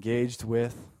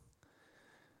with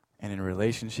and in a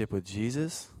relationship with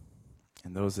Jesus,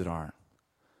 and those that aren't.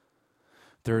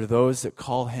 There are those that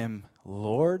call him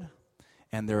Lord,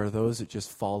 and there are those that just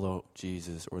follow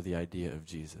Jesus or the idea of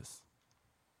Jesus.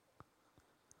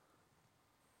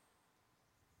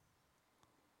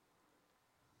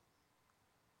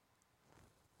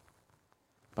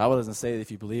 The Bible doesn't say that if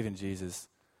you believe in Jesus,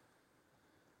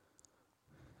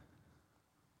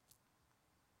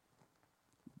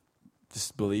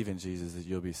 just believe in Jesus that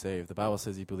you'll be saved. The Bible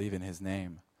says you believe in his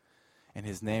name. And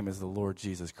his name is the Lord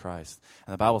Jesus Christ.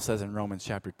 And the Bible says in Romans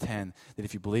chapter 10 that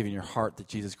if you believe in your heart that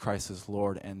Jesus Christ is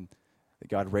Lord and that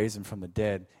God raised him from the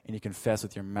dead, and you confess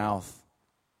with your mouth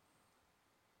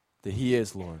that he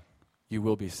is Lord, you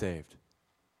will be saved.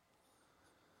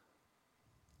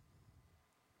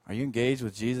 Are you engaged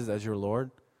with Jesus as your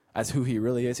Lord? As who he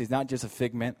really is? He's not just a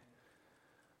figment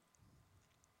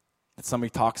that somebody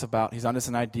talks about. He's not just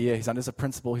an idea. He's not just a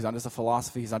principle. He's not just a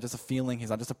philosophy. He's not just a feeling. He's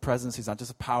not just a presence. He's not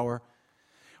just a power.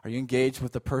 Are you engaged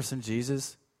with the person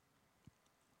Jesus?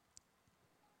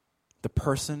 The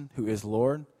person who is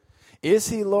Lord? Is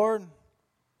he Lord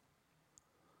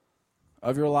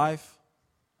of your life?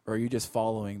 Or are you just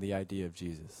following the idea of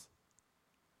Jesus?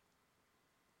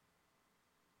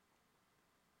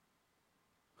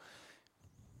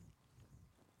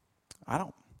 I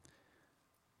don't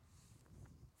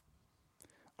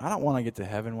want to get to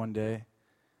heaven one day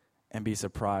and be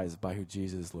surprised by what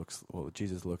Jesus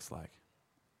looks like.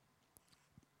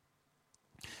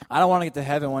 I don't want to get to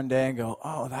heaven one day and go,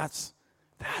 oh, that's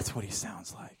what he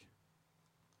sounds like.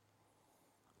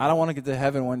 I don't want to get to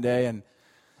heaven one day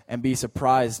and be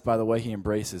surprised by the way he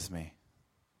embraces me.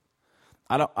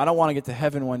 I don't want to get to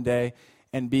heaven one day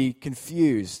and be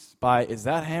confused by, is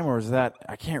that him or is that,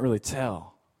 I can't really tell.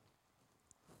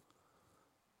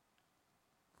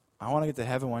 I want to get to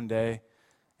heaven one day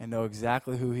and know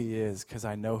exactly who he is because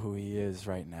I know who he is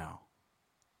right now.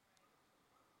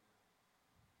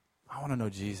 I want to know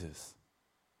Jesus.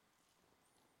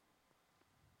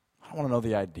 I want to know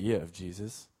the idea of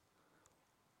Jesus.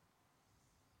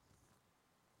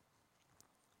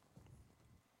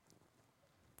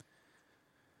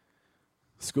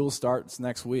 School starts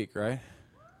next week, right?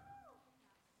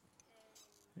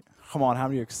 Come on, how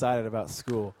many are excited about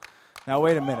school? Now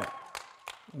wait a minute.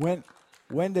 When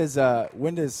does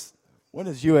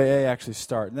UAA actually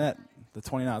start? Isn't that the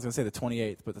 29th? I was going to say the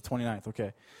 28th, but the 29th,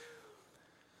 okay.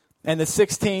 And the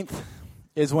 16th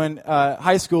is when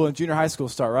high school and junior high school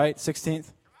start, right?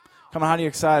 16th? Come on, how many are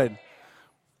excited?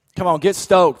 Come on, get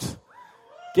stoked.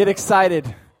 Get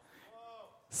excited.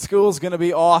 School's going to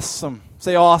be awesome.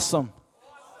 Say awesome.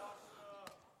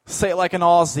 Say it like an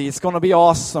Aussie. It's going to be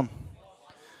awesome.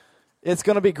 It's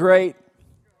going to be great.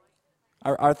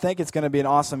 I think it's going to be an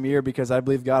awesome year because I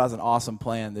believe God has an awesome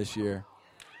plan this year.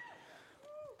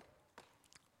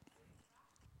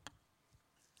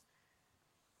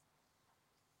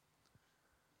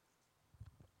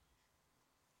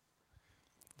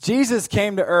 Jesus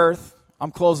came to earth.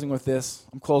 I'm closing with this.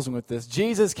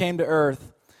 Jesus came to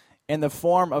earth in the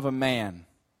form of a man.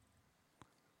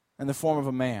 In the form of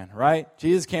a man, right?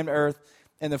 Jesus came to earth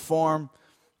in the form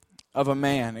of a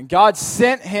man. And God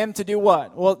sent him to do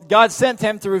what? Well, God sent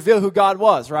him to reveal who God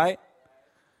was, right?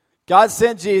 God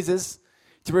sent Jesus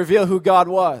to reveal who God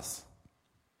was.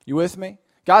 You with me?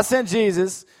 God sent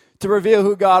Jesus to reveal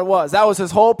who God was. That was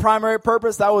his whole primary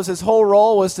purpose. That was his whole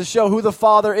role, was to show who the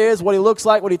Father is, what he looks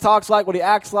like, what he talks like, what he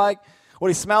acts like, what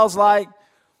he smells like,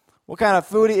 what kind of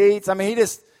food he eats. I mean,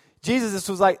 Jesus just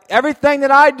was like, everything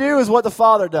that I do is what the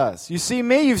Father does. You see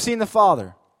me, you've seen the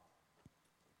Father.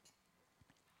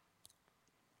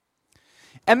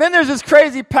 And then there's this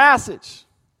crazy passage.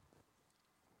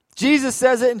 Jesus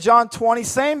says it in John 20,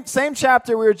 same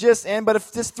chapter we were just in, but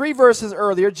if just 3 verses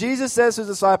earlier, Jesus says to his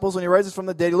disciples when he rises from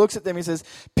the dead, he looks at them, he says,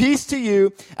 "Peace to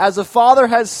you, as the Father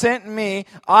has sent me,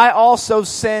 I also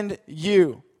send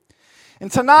you."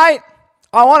 And tonight,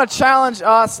 I want to challenge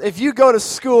us, if you go to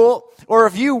school, or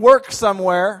if you work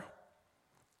somewhere,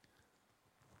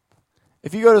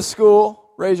 if you go to school,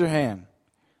 raise your hand.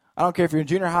 I don't care if you're in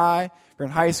junior high, if you're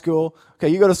in high school. Okay,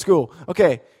 you go to school.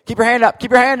 Okay, keep your hand up, keep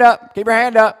your hand up, keep your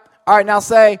hand up. All right, now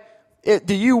say,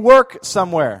 do you work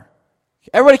somewhere?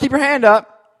 Everybody keep your hand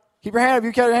up. Keep your hand up.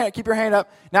 You keep your hand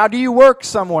up. Now, do you work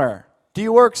somewhere? Do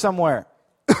you work somewhere?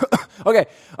 Okay,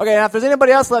 now if there's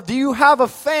anybody else left, do you have a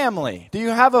family? Do you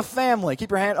have a family? Keep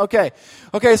your hand. Okay,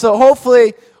 so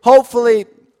hopefully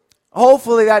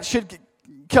that should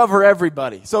cover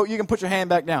everybody. So you can put your hand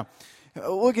back down.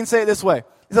 We can say it this way.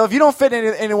 So if you don't fit in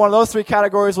any one of those 3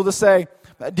 categories, we'll just say,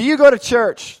 do you go to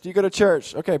church? Do you go to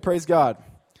church? Okay, praise God.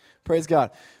 Praise God.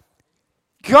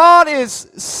 God is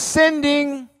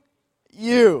sending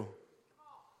you.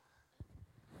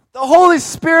 The Holy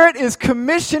Spirit is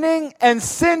commissioning and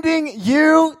sending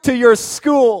you to your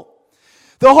school.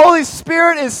 The Holy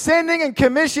Spirit is sending and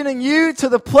commissioning you to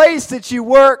the place that you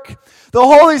work. The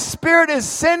Holy Spirit is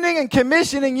sending and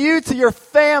commissioning you to your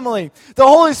family. The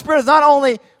Holy Spirit is not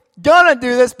only going to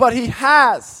do this, but He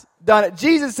has done it.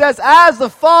 Jesus says, as the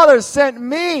Father sent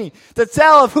me to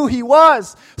tell of who He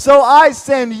was, so I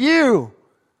send you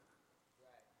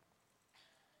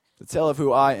to tell of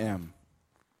who I am.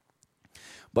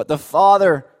 But the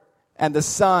Father and the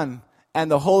Son and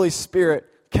the Holy Spirit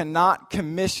cannot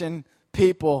commission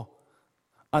people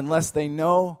unless they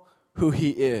know who He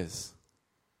is.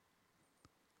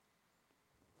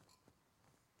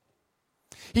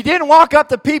 He didn't walk up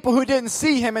to people who didn't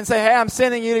see Him and say, "Hey, I'm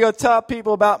sending you to go tell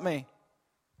people about me."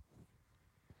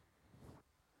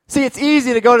 See, it's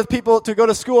easy to go to people, to go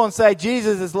to school and say,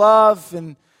 Jesus is love,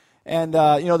 and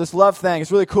this love thing.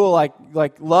 It's really cool,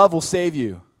 like love will save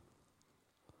you.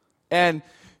 And,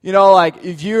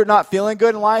 if you're not feeling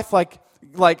good in life,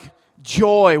 like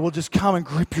joy will just come and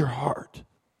grip your heart.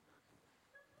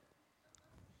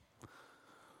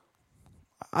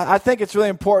 I think it's really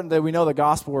important that we know the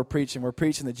gospel we're preaching. We're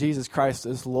preaching that Jesus Christ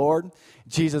is Lord.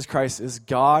 Jesus Christ is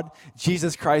God.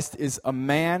 Jesus Christ is a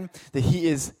man, that He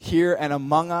is here and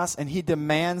among us, and He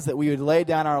demands that we would lay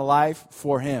down our life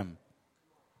for Him.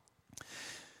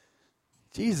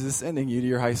 Jesus is sending you to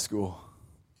your high school.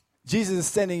 Jesus is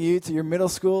sending you to your middle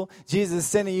school. Jesus is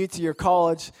sending you to your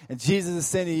college. And Jesus is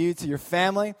sending you to your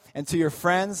family and to your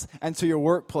friends and to your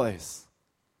workplace.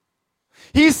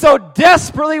 He so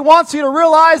desperately wants you to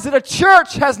realize that a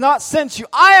church has not sent you.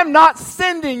 I am not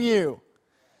sending you.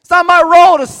 It's not my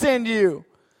role to send you.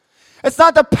 It's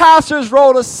not the pastor's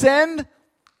role to send.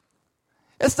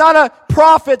 It's not a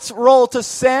prophet's role to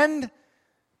send.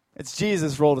 It's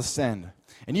Jesus' role to send.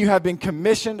 And you have been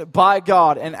commissioned by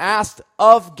God and asked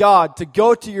of God to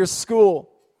go to your school,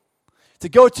 to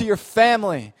go to your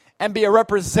family, and be a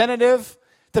representative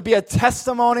to be a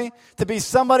testimony, to be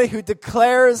somebody who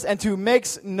declares and who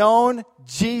makes known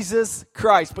Jesus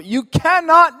Christ. But you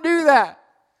cannot do that.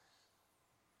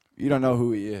 You don't know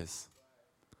who he is.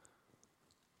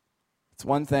 It's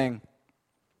one thing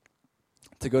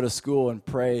to go to school and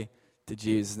pray to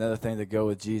Jesus. Another thing to go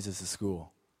with Jesus to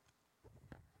school.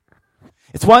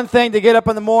 It's one thing to get up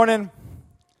in the morning,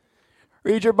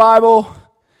 read your Bible,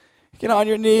 get on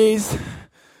your knees.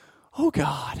 Oh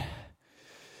God,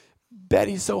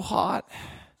 Betty's so hot,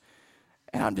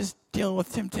 and I'm just dealing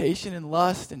with temptation and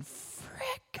lust and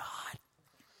frick God.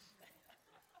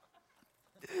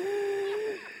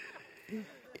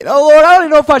 You know, Lord, I don't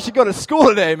even know if I should go to school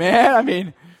today, man. I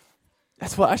mean,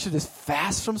 that's what I should just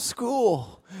fast from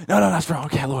school. No, that's wrong.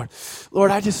 Okay, Lord,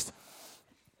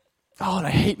 and I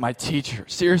hate my teacher.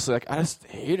 Seriously, I just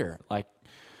hate her. I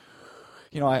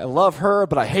love her,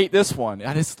 but I hate this one.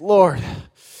 Lord,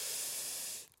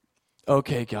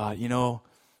 okay, God,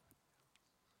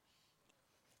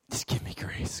 just give me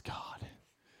grace, God.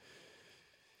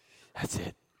 That's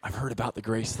it. I've heard about the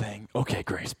grace thing. Okay,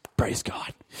 grace. Praise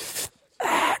God.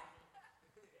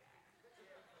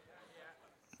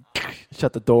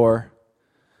 Shut the door.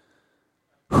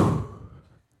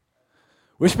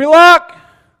 Wish me luck.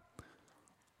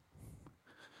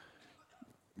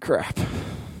 Crap.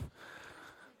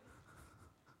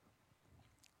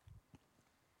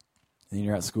 And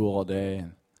you're at school all day,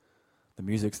 and the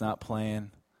music's not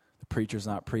playing, the preacher's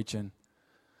not preaching.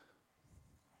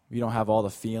 You don't have all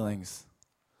the feelings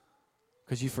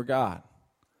because you forgot.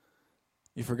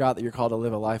 You forgot that you're called to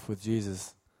live a life with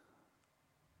Jesus.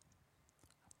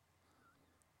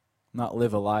 Not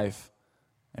live a life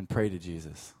and pray to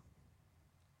Jesus.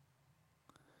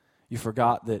 You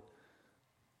forgot that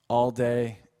all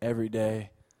day, every day,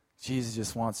 Jesus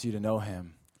just wants you to know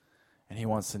him, and he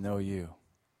wants to know you.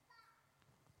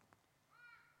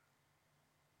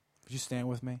 Would you stand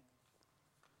with me?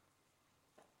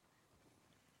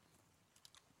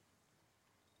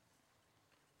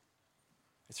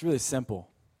 It's really simple.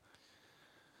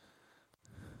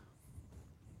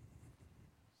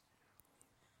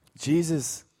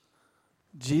 Jesus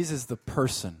the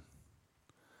person.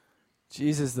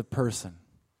 Jesus the person.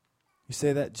 You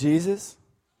say that? Jesus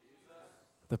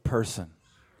the person.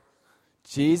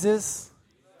 Jesus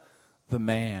the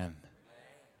man.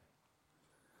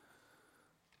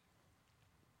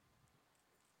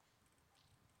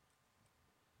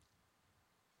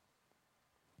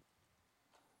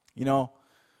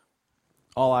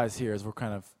 All eyes here as we're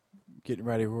kind of getting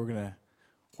ready. We're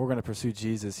gonna pursue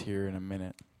Jesus here in a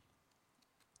minute.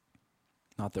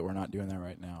 Not that we're not doing that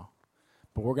right now,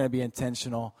 but we're going to be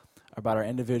intentional about our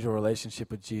individual relationship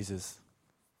with Jesus.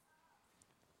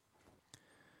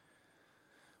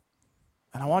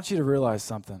 And I want you to realize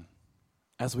something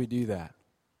as we do that.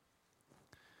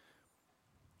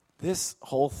 This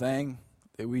whole thing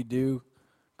that we do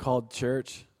called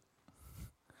church,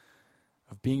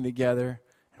 of being together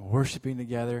and worshiping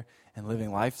together and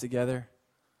living life together,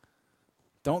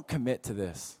 don't commit to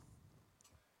this.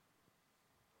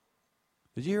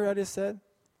 Did you hear what I just said?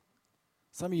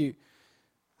 Some of you,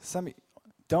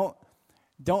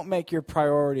 don't make your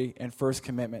priority and first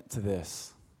commitment to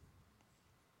this.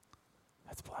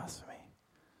 That's blasphemy.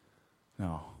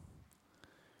 No.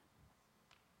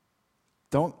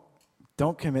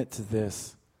 Don't commit to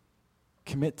this.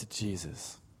 Commit to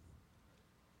Jesus.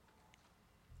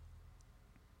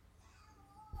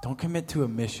 Don't commit to a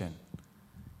mission.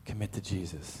 Commit to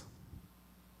Jesus.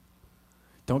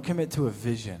 Don't commit to a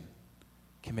vision.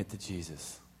 Commit to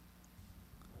Jesus.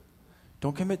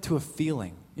 Don't commit to a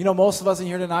feeling. Most of us in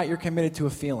here tonight, you're committed to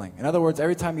a feeling. In other words,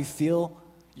 every time you feel,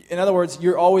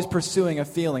 you're always pursuing a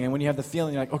feeling. And when you have the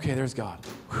feeling, you're like, okay, there's God.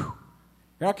 Whew.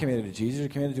 You're not committed to Jesus, you're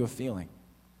committed to a feeling.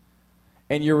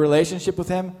 And your relationship with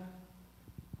him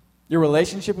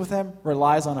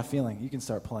relies on a feeling. You can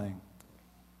start playing.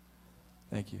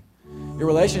 Thank you. Your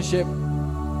relationship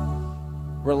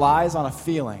relies on a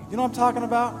feeling. You know what I'm talking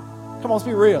about? Come on, let's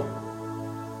be real.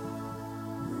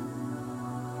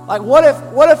 What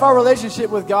if our relationship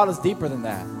with God is deeper than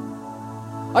that?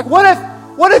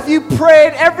 What if you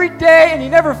prayed every day and you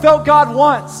never felt God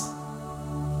once?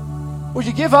 Would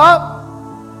you give up?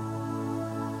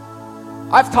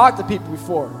 I've talked to people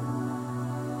before,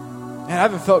 and I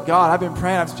haven't felt God. I've been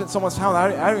praying. I've spent so much time.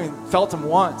 I haven't even felt him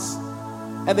once.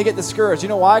 And they get discouraged. You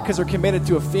know why? Because they're committed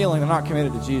to a feeling. They're not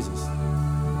committed to Jesus.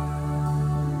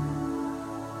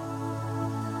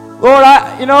 Lord,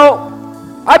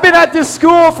 I've been at this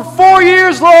school for 4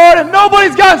 years, Lord, and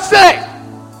nobody's gotten saved.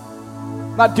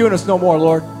 I'm not doing this no more,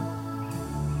 Lord.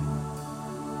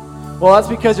 Well, that's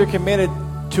because you're committed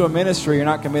to a ministry. You're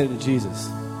not committed to Jesus.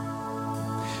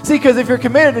 See, because if you're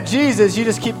committed to Jesus, you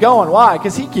just keep going. Why?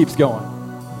 Because he keeps going.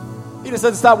 He just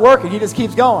doesn't stop working. He just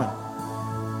keeps going.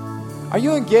 Are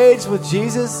you engaged with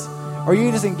Jesus, or are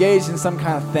you just engaged in some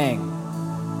kind of thing?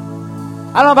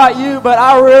 I don't know about you, but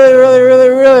I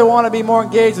really want to be more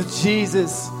engaged with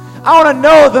Jesus. I want to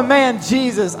know the man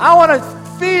Jesus. I want to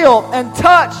feel and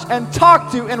touch and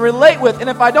talk to and relate with. And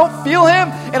if I don't feel him,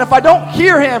 and if I don't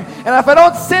hear him, and if I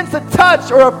don't sense a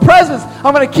touch or a presence,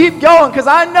 I'm going to keep going, because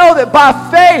I know that by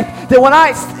faith, that when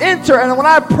I enter and when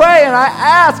I pray and I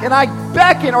ask and I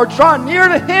beckon or draw near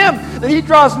to him, that he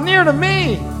draws near to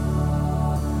me.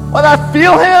 Whether I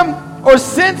feel him or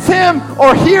sense him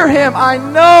or hear him, I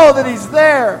know that he's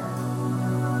there.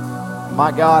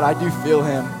 My God, I do feel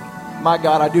him. My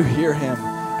God, I do hear him.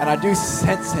 And I do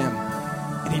sense him.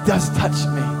 And he does touch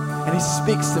me. And he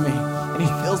speaks to me. And he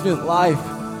fills me with life.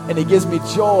 And he gives me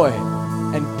joy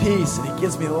and peace. And he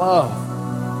gives me love.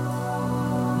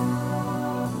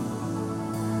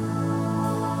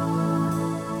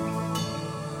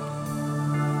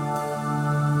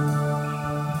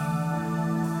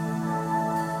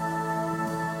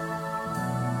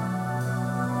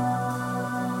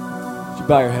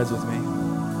 Bow your heads with me.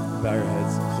 Bow your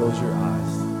heads. Close your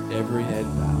eyes. Every head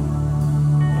bowed.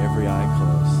 Every eye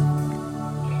closed.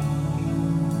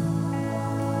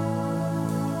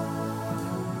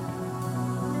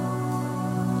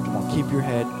 Come on, keep your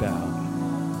head bowed.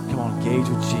 Come on, engage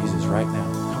with Jesus right now.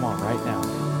 Come on, right now.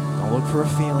 Don't look for a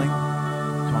feeling.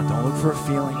 Come on, don't look for a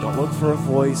feeling. Don't look for a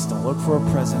voice. Don't look for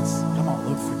a presence. Come on,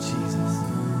 look for Jesus.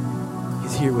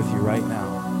 He's here with you right now.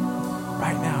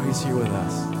 Right now, he's here with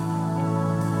us.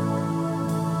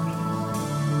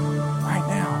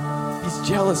 He's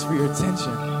jealous for your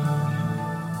attention.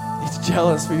 He's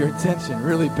jealous for your attention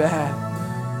really bad.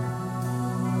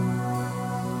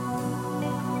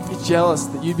 He's jealous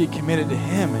that you'd be committed to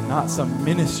him and not some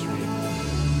ministry.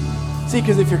 See,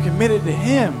 because if you're committed to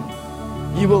him,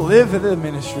 you will live in the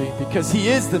ministry, because he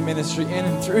is the ministry in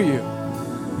and through you.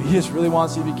 But he just really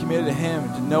wants you to be committed to him,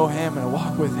 to know him and to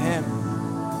walk with him.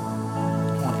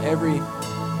 Come on,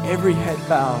 every head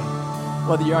bowed.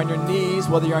 Whether you're on your knees,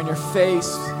 whether you're on your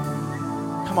face.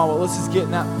 Come on, well, let's just get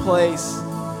in that place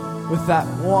with that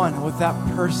one, with that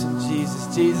person,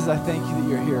 Jesus. Jesus, I thank you that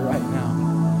you're here right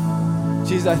now.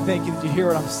 Jesus, I thank you that you hear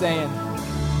what I'm saying.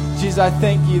 Jesus, I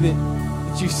thank you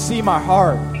that you see my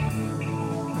heart,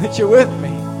 that you're with me,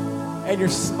 and you're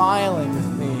smiling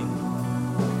with me,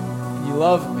 and you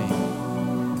love me.